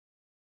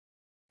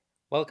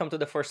Welcome to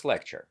the first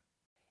lecture.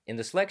 In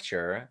this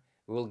lecture,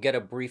 we will get a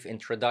brief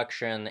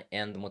introduction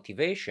and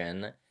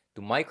motivation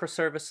to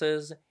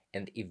microservices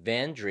and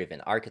event-driven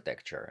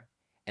architecture.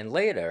 And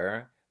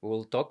later, we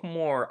will talk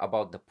more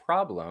about the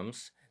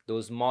problems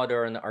those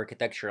modern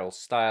architectural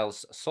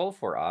styles solve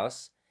for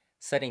us,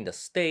 setting the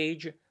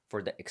stage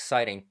for the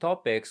exciting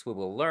topics we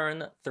will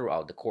learn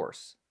throughout the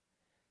course.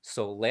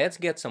 So let's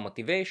get some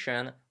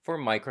motivation for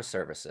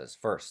microservices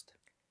first.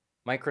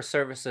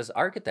 Microservices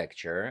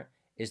architecture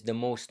is the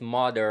most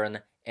modern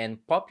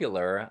and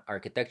popular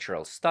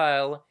architectural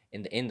style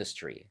in the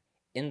industry.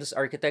 In this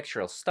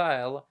architectural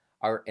style,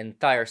 our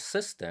entire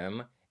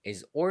system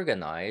is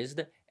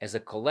organized as a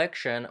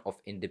collection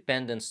of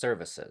independent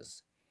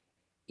services.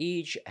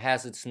 Each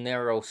has its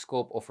narrow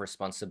scope of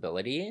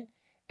responsibility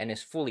and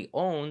is fully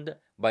owned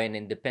by an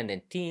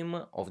independent team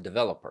of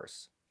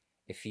developers.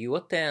 If you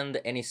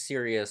attend any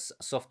serious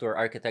software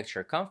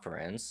architecture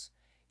conference,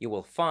 you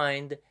will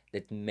find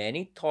that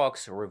many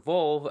talks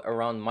revolve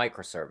around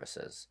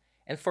microservices,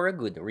 and for a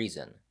good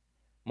reason.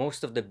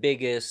 Most of the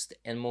biggest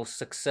and most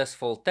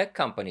successful tech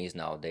companies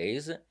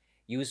nowadays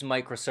use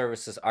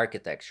microservices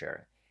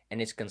architecture,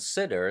 and is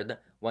considered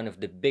one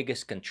of the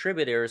biggest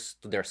contributors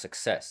to their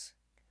success.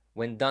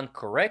 When done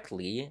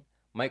correctly,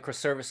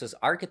 microservices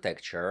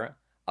architecture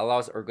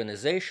allows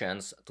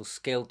organizations to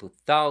scale to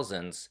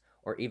thousands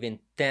or even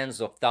tens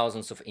of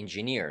thousands of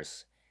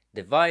engineers,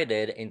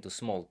 divided into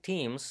small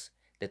teams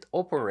that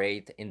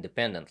operate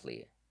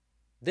independently.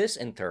 This,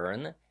 in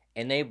turn,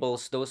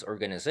 enables those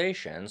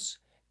organizations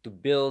to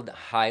build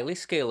highly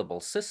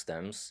scalable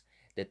systems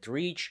that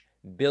reach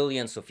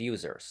billions of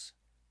users.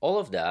 All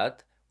of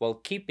that while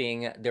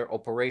keeping their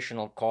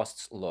operational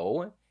costs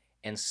low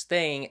and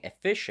staying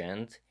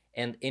efficient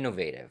and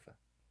innovative.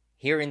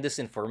 Hearing this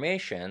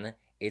information,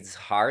 it's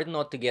hard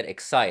not to get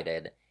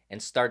excited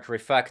and start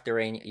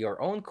refactoring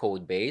your own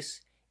code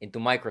base into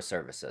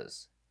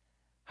microservices.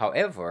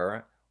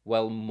 However,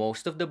 while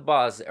most of the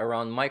buzz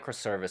around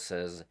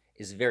microservices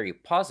is very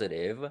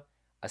positive,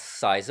 a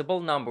sizable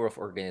number of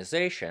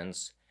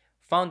organizations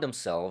found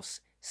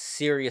themselves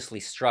seriously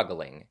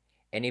struggling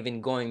and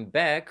even going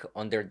back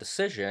on their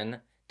decision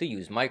to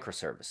use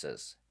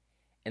microservices.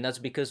 And that's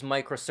because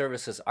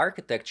microservices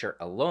architecture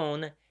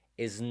alone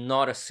is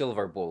not a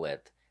silver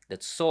bullet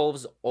that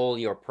solves all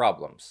your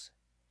problems.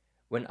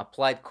 When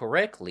applied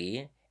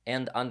correctly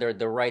and under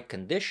the right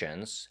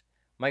conditions,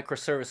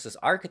 microservices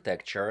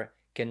architecture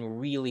can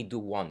really do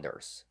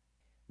wonders.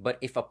 But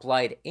if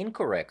applied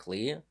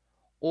incorrectly,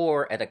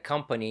 or at a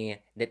company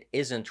that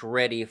isn't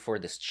ready for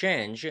this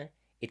change,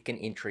 it can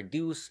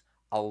introduce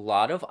a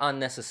lot of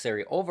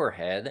unnecessary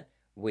overhead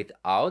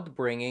without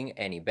bringing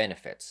any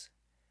benefits.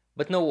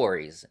 But no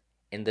worries,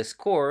 in this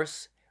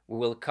course, we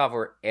will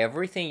cover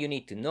everything you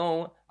need to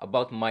know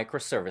about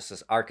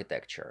microservices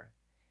architecture.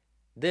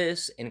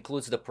 This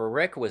includes the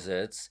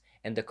prerequisites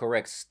and the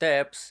correct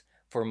steps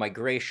for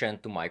migration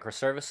to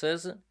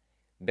microservices,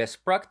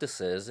 best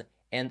practices,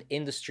 and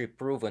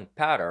industry-proven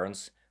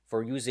patterns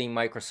for using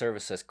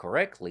microservices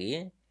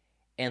correctly,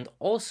 and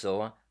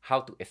also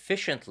how to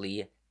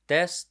efficiently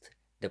test,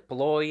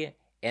 deploy,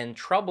 and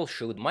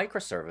troubleshoot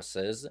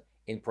microservices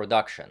in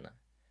production.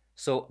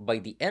 So by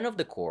the end of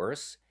the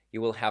course,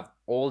 you will have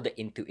all the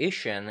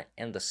intuition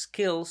and the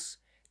skills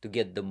to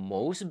get the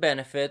most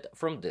benefit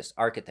from this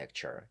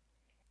architecture.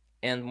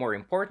 And more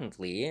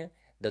importantly,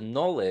 the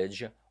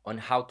knowledge on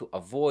how to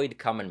avoid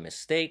common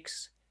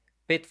mistakes,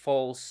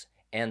 pitfalls,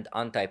 and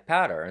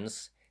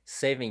anti-patterns,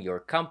 saving your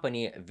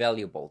company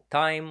valuable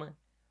time,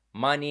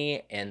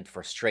 money, and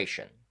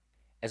frustration.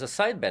 As a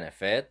side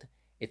benefit,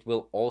 it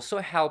will also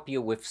help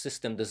you with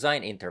system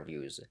design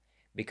interviews,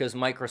 because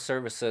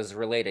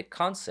microservices-related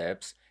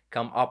concepts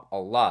come up a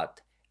lot,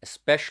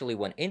 especially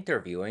when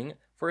interviewing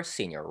for a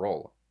senior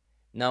role.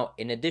 Now,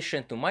 in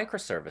addition to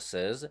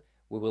microservices,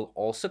 we will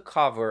also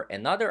cover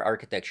another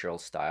architectural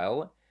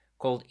style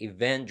called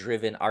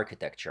event-driven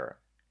architecture.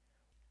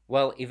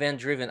 While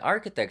event-driven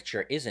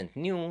architecture isn't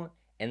new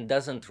and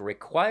doesn't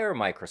require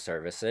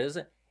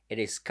microservices, it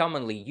is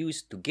commonly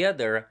used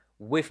together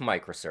with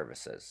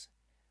microservices.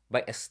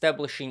 By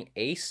establishing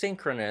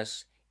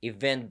asynchronous,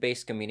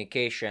 event-based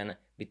communication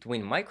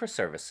between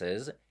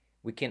microservices,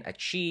 we can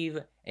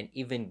achieve an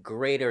even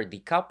greater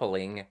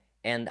decoupling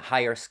and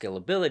higher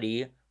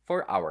scalability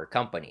for our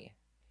company.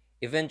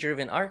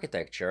 Event-driven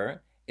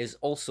architecture is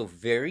also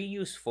very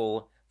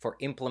useful for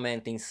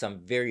implementing some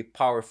very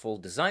powerful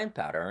design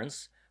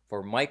patterns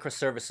for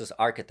microservices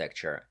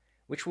architecture,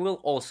 which we'll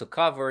also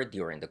cover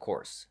during the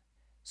course.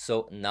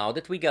 So now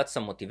that we got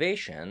some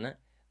motivation,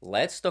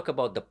 let's talk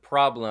about the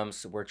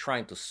problems we're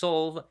trying to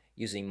solve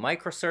using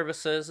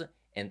microservices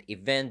and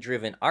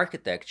event-driven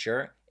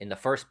architecture in the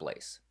first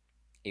place.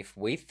 If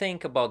we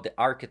think about the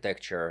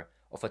architecture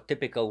of a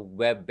typical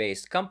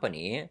web-based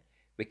company,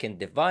 we can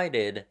divide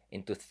it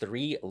into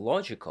three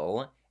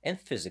logical and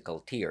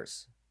physical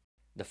tiers.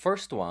 The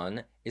first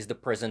one is the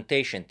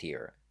presentation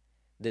tier.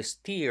 This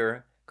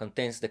tier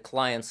contains the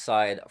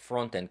client-side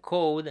front-end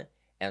code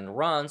and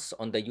runs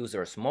on the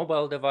user's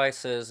mobile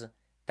devices,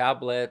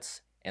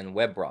 tablets, and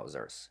web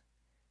browsers.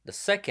 The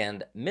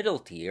second, middle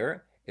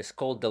tier, is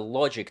called the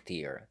logic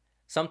tier,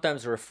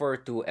 sometimes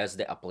referred to as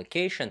the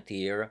application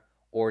tier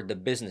or the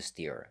business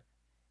tier.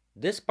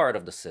 This part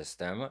of the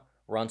system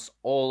runs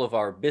all of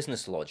our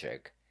business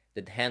logic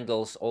that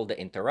handles all the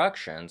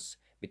interactions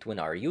between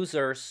our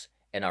users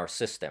and our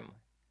system.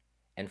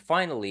 And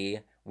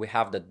finally, we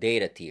have the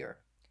data tier.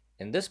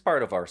 In this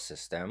part of our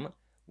system,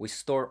 we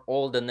store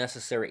all the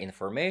necessary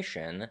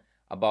information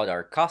about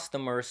our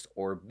customers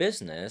or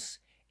business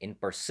in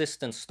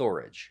persistent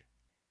storage.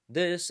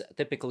 This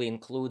typically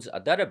includes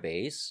a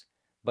database,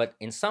 but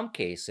in some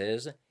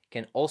cases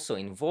can also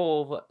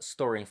involve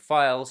storing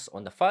files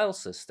on the file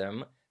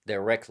system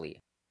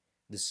directly.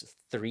 This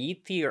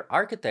three-tier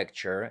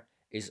architecture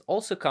is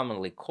also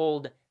commonly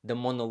called the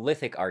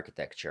monolithic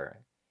architecture,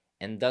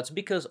 and that's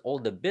because all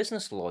the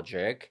business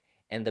logic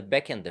and the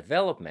backend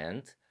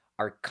development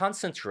are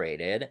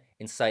concentrated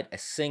inside a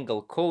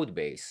single code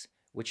base,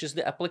 which is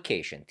the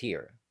application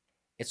tier.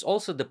 It's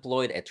also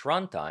deployed at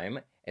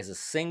runtime as a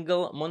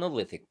single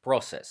monolithic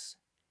process.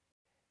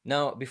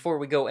 Now, before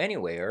we go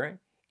anywhere,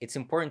 it's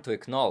important to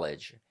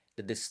acknowledge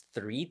that this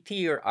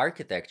three-tier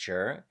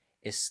architecture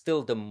is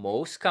still the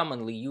most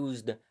commonly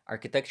used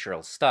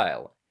architectural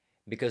style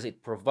because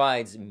it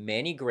provides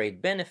many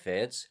great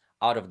benefits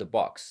out of the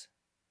box.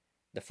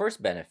 The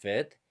first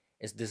benefit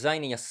is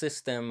designing a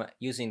system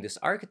using this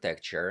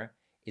architecture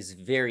is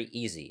very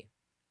easy.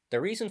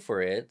 The reason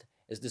for it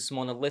is this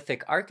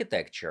monolithic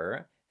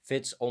architecture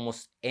fits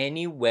almost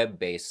any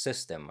web-based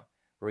system,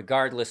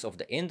 regardless of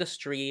the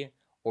industry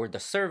or the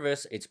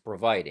service it's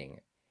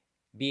providing,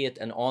 be it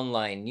an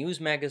online news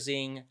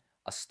magazine,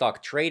 a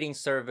stock trading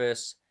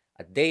service,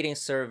 a dating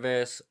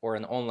service, or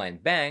an online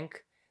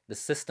bank. The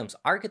system's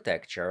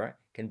architecture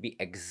can be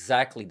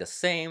exactly the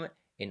same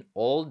in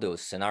all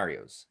those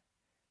scenarios.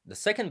 The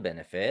second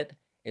benefit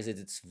is that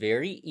it's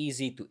very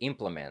easy to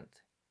implement.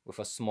 With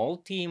a small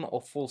team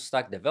of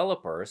full-stack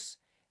developers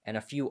and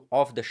a few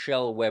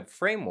off-the-shelf web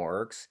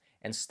frameworks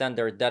and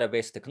standard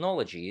database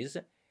technologies,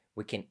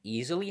 we can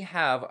easily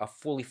have a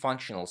fully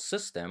functional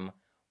system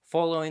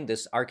following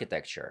this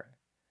architecture.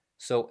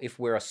 So if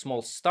we're a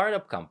small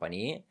startup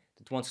company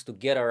that wants to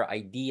get our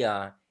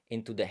idea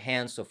into the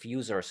hands of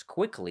users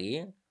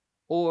quickly,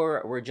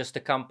 or we're just a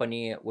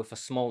company with a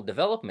small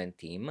development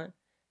team,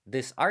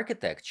 this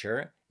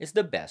architecture is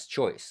the best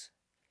choice.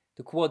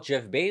 To quote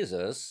Jeff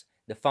Bezos,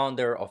 the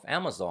founder of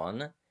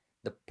Amazon,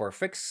 the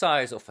perfect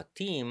size of a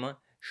team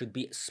should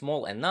be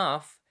small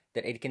enough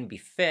that it can be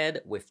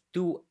fed with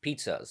 2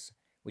 pizzas,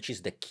 which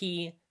is the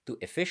key to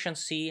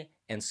efficiency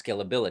and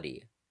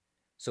scalability.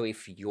 So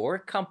if your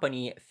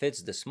company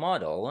fits this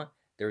model,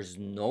 there's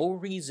no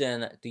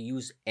reason to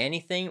use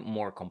anything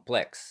more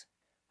complex.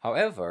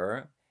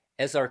 However,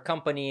 as our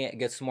company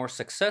gets more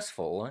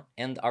successful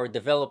and our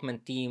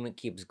development team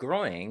keeps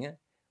growing,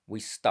 we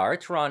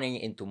start running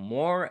into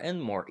more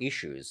and more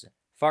issues,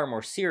 far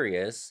more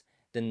serious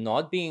than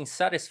not being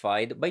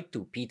satisfied by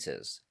 2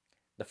 pizzas.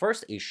 The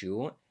first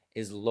issue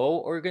is low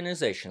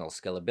organizational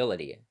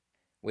scalability.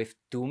 With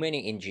too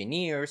many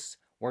engineers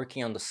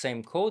working on the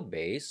same code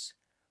base,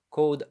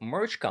 code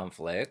merge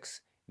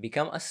conflicts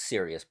become a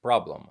serious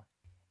problem.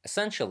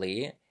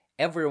 Essentially,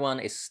 everyone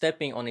is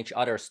stepping on each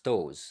other's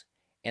toes,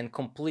 and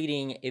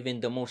completing even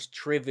the most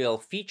trivial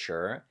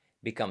feature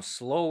becomes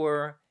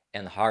slower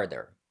and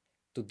harder.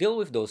 To deal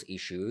with those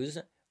issues,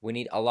 we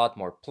need a lot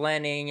more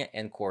planning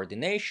and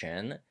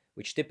coordination,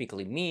 which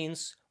typically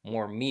means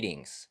more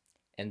meetings.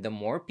 And the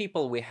more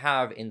people we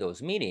have in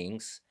those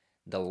meetings,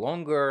 the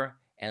longer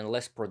and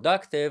less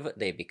productive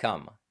they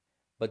become.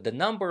 But the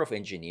number of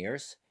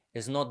engineers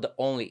is not the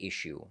only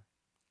issue.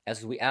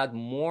 As we add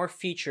more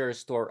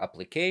features to our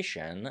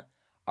application,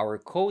 our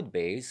code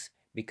base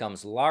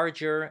becomes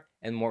larger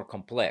and more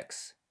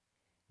complex.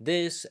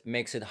 This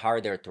makes it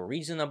harder to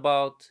reason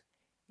about,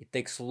 it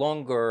takes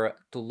longer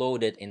to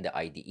load it in the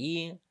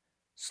IDE,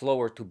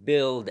 slower to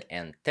build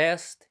and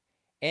test,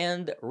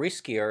 and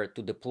riskier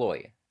to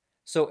deploy.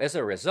 So as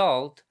a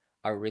result,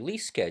 our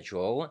release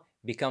schedule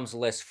becomes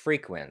less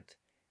frequent,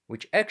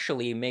 which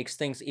actually makes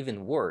things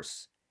even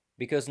worse,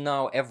 because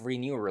now every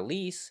new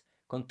release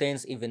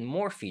contains even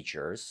more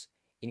features,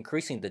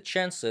 increasing the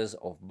chances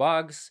of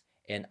bugs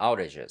and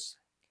outages.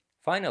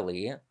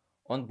 Finally,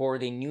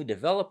 onboarding new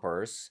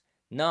developers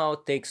now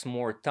takes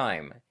more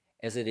time,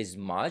 as it is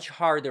much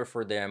harder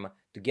for them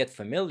to get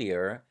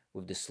familiar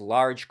with this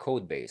large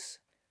code base.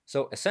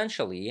 So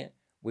essentially,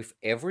 with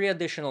every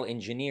additional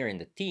engineer in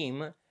the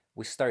team,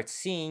 we start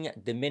seeing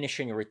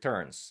diminishing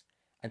returns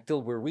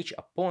until we reach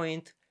a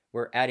point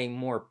where adding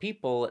more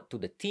people to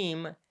the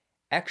team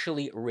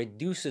actually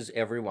reduces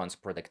everyone's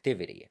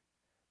productivity.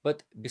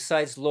 But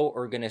besides low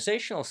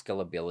organizational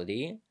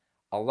scalability,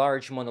 a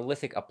large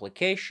monolithic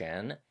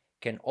application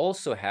can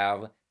also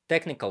have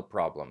technical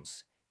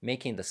problems,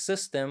 making the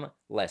system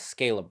less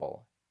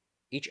scalable.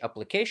 Each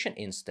application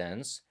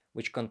instance,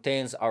 which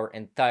contains our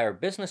entire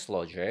business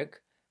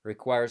logic,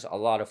 requires a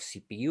lot of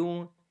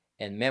CPU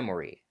and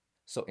memory.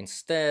 So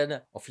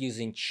instead of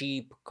using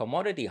cheap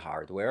commodity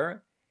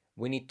hardware,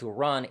 we need to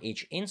run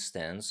each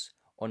instance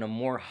on a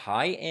more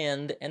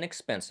high-end and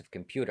expensive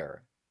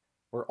computer.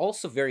 We're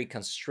also very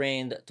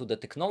constrained to the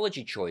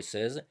technology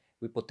choices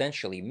we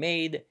potentially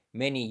made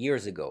many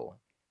years ago,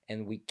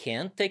 and we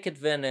can't take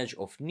advantage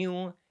of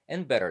new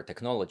and better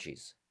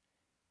technologies.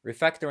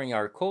 Refactoring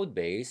our code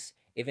base,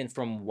 even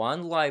from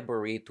one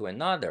library to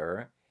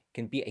another,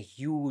 can be a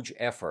huge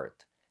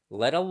effort,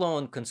 let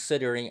alone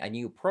considering a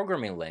new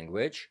programming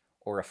language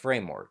or a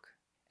framework.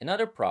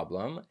 Another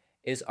problem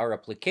is our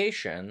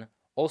application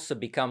also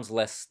becomes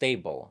less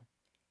stable.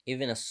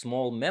 Even a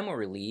small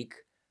memory leak,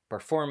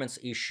 performance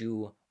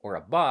issue, or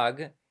a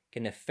bug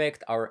can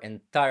affect our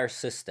entire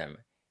system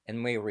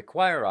and may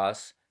require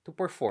us to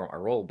perform a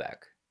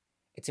rollback.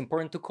 It's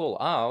important to call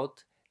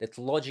out that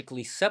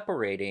logically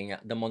separating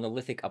the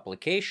monolithic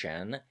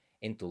application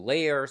into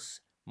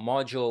layers,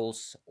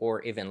 modules,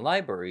 or even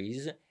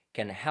libraries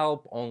can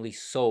help only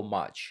so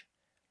much.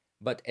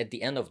 But at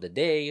the end of the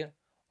day,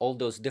 all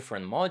those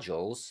different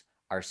modules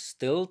are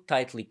still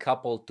tightly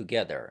coupled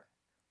together.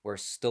 We're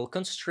still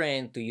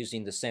constrained to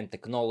using the same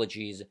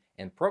technologies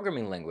and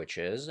programming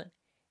languages,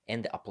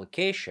 and the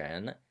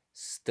application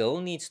still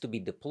needs to be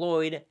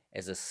deployed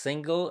as a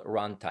single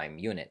runtime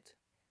unit.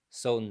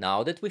 So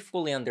now that we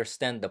fully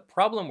understand the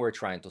problem we're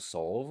trying to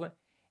solve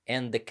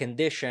and the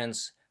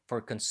conditions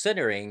for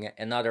considering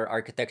another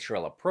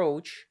architectural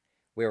approach,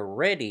 we're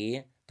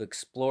ready to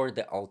explore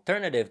the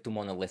alternative to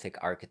monolithic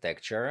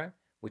architecture,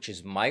 which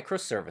is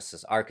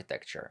microservices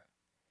architecture.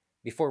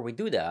 Before we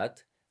do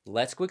that,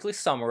 let's quickly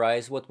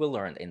summarize what we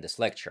learned in this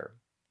lecture.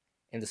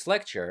 In this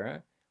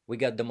lecture, we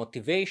got the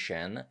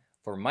motivation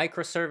for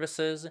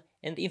microservices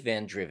and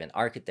event-driven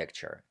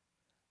architecture.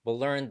 We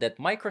learned that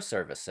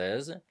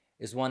microservices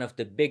is one of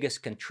the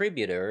biggest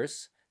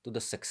contributors to the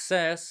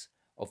success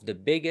of the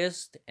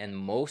biggest and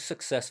most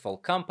successful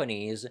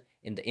companies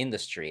in the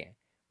industry,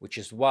 which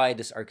is why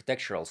this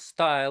architectural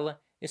style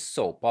is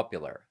so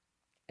popular.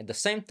 At the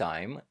same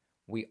time,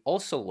 we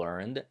also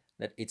learned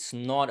that it's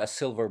not a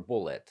silver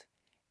bullet,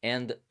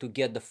 and to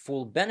get the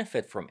full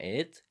benefit from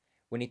it,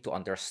 we need to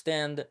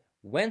understand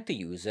when to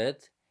use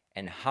it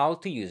and how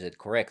to use it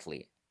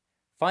correctly.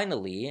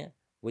 Finally,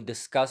 we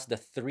discussed the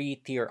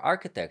three-tier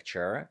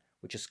architecture,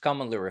 which is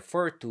commonly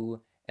referred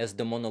to as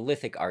the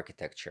monolithic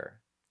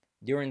architecture.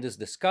 During this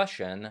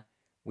discussion,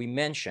 we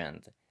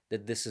mentioned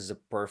that this is a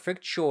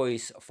perfect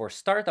choice for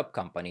startup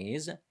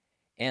companies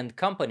and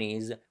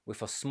companies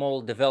with a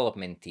small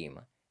development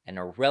team and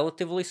a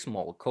relatively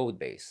small code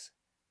base.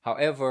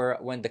 However,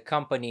 when the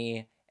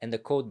company and the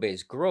code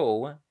base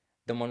grow,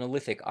 the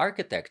monolithic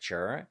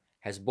architecture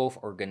has both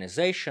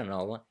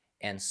organizational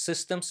and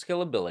system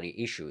scalability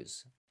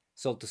issues.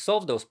 So to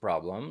solve those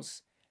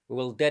problems, we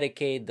will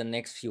dedicate the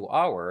next few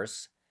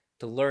hours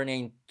to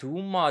learning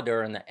two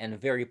modern and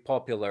very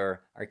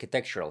popular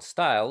architectural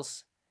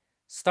styles,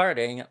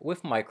 starting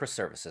with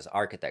microservices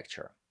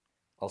architecture.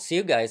 I'll see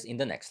you guys in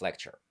the next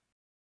lecture.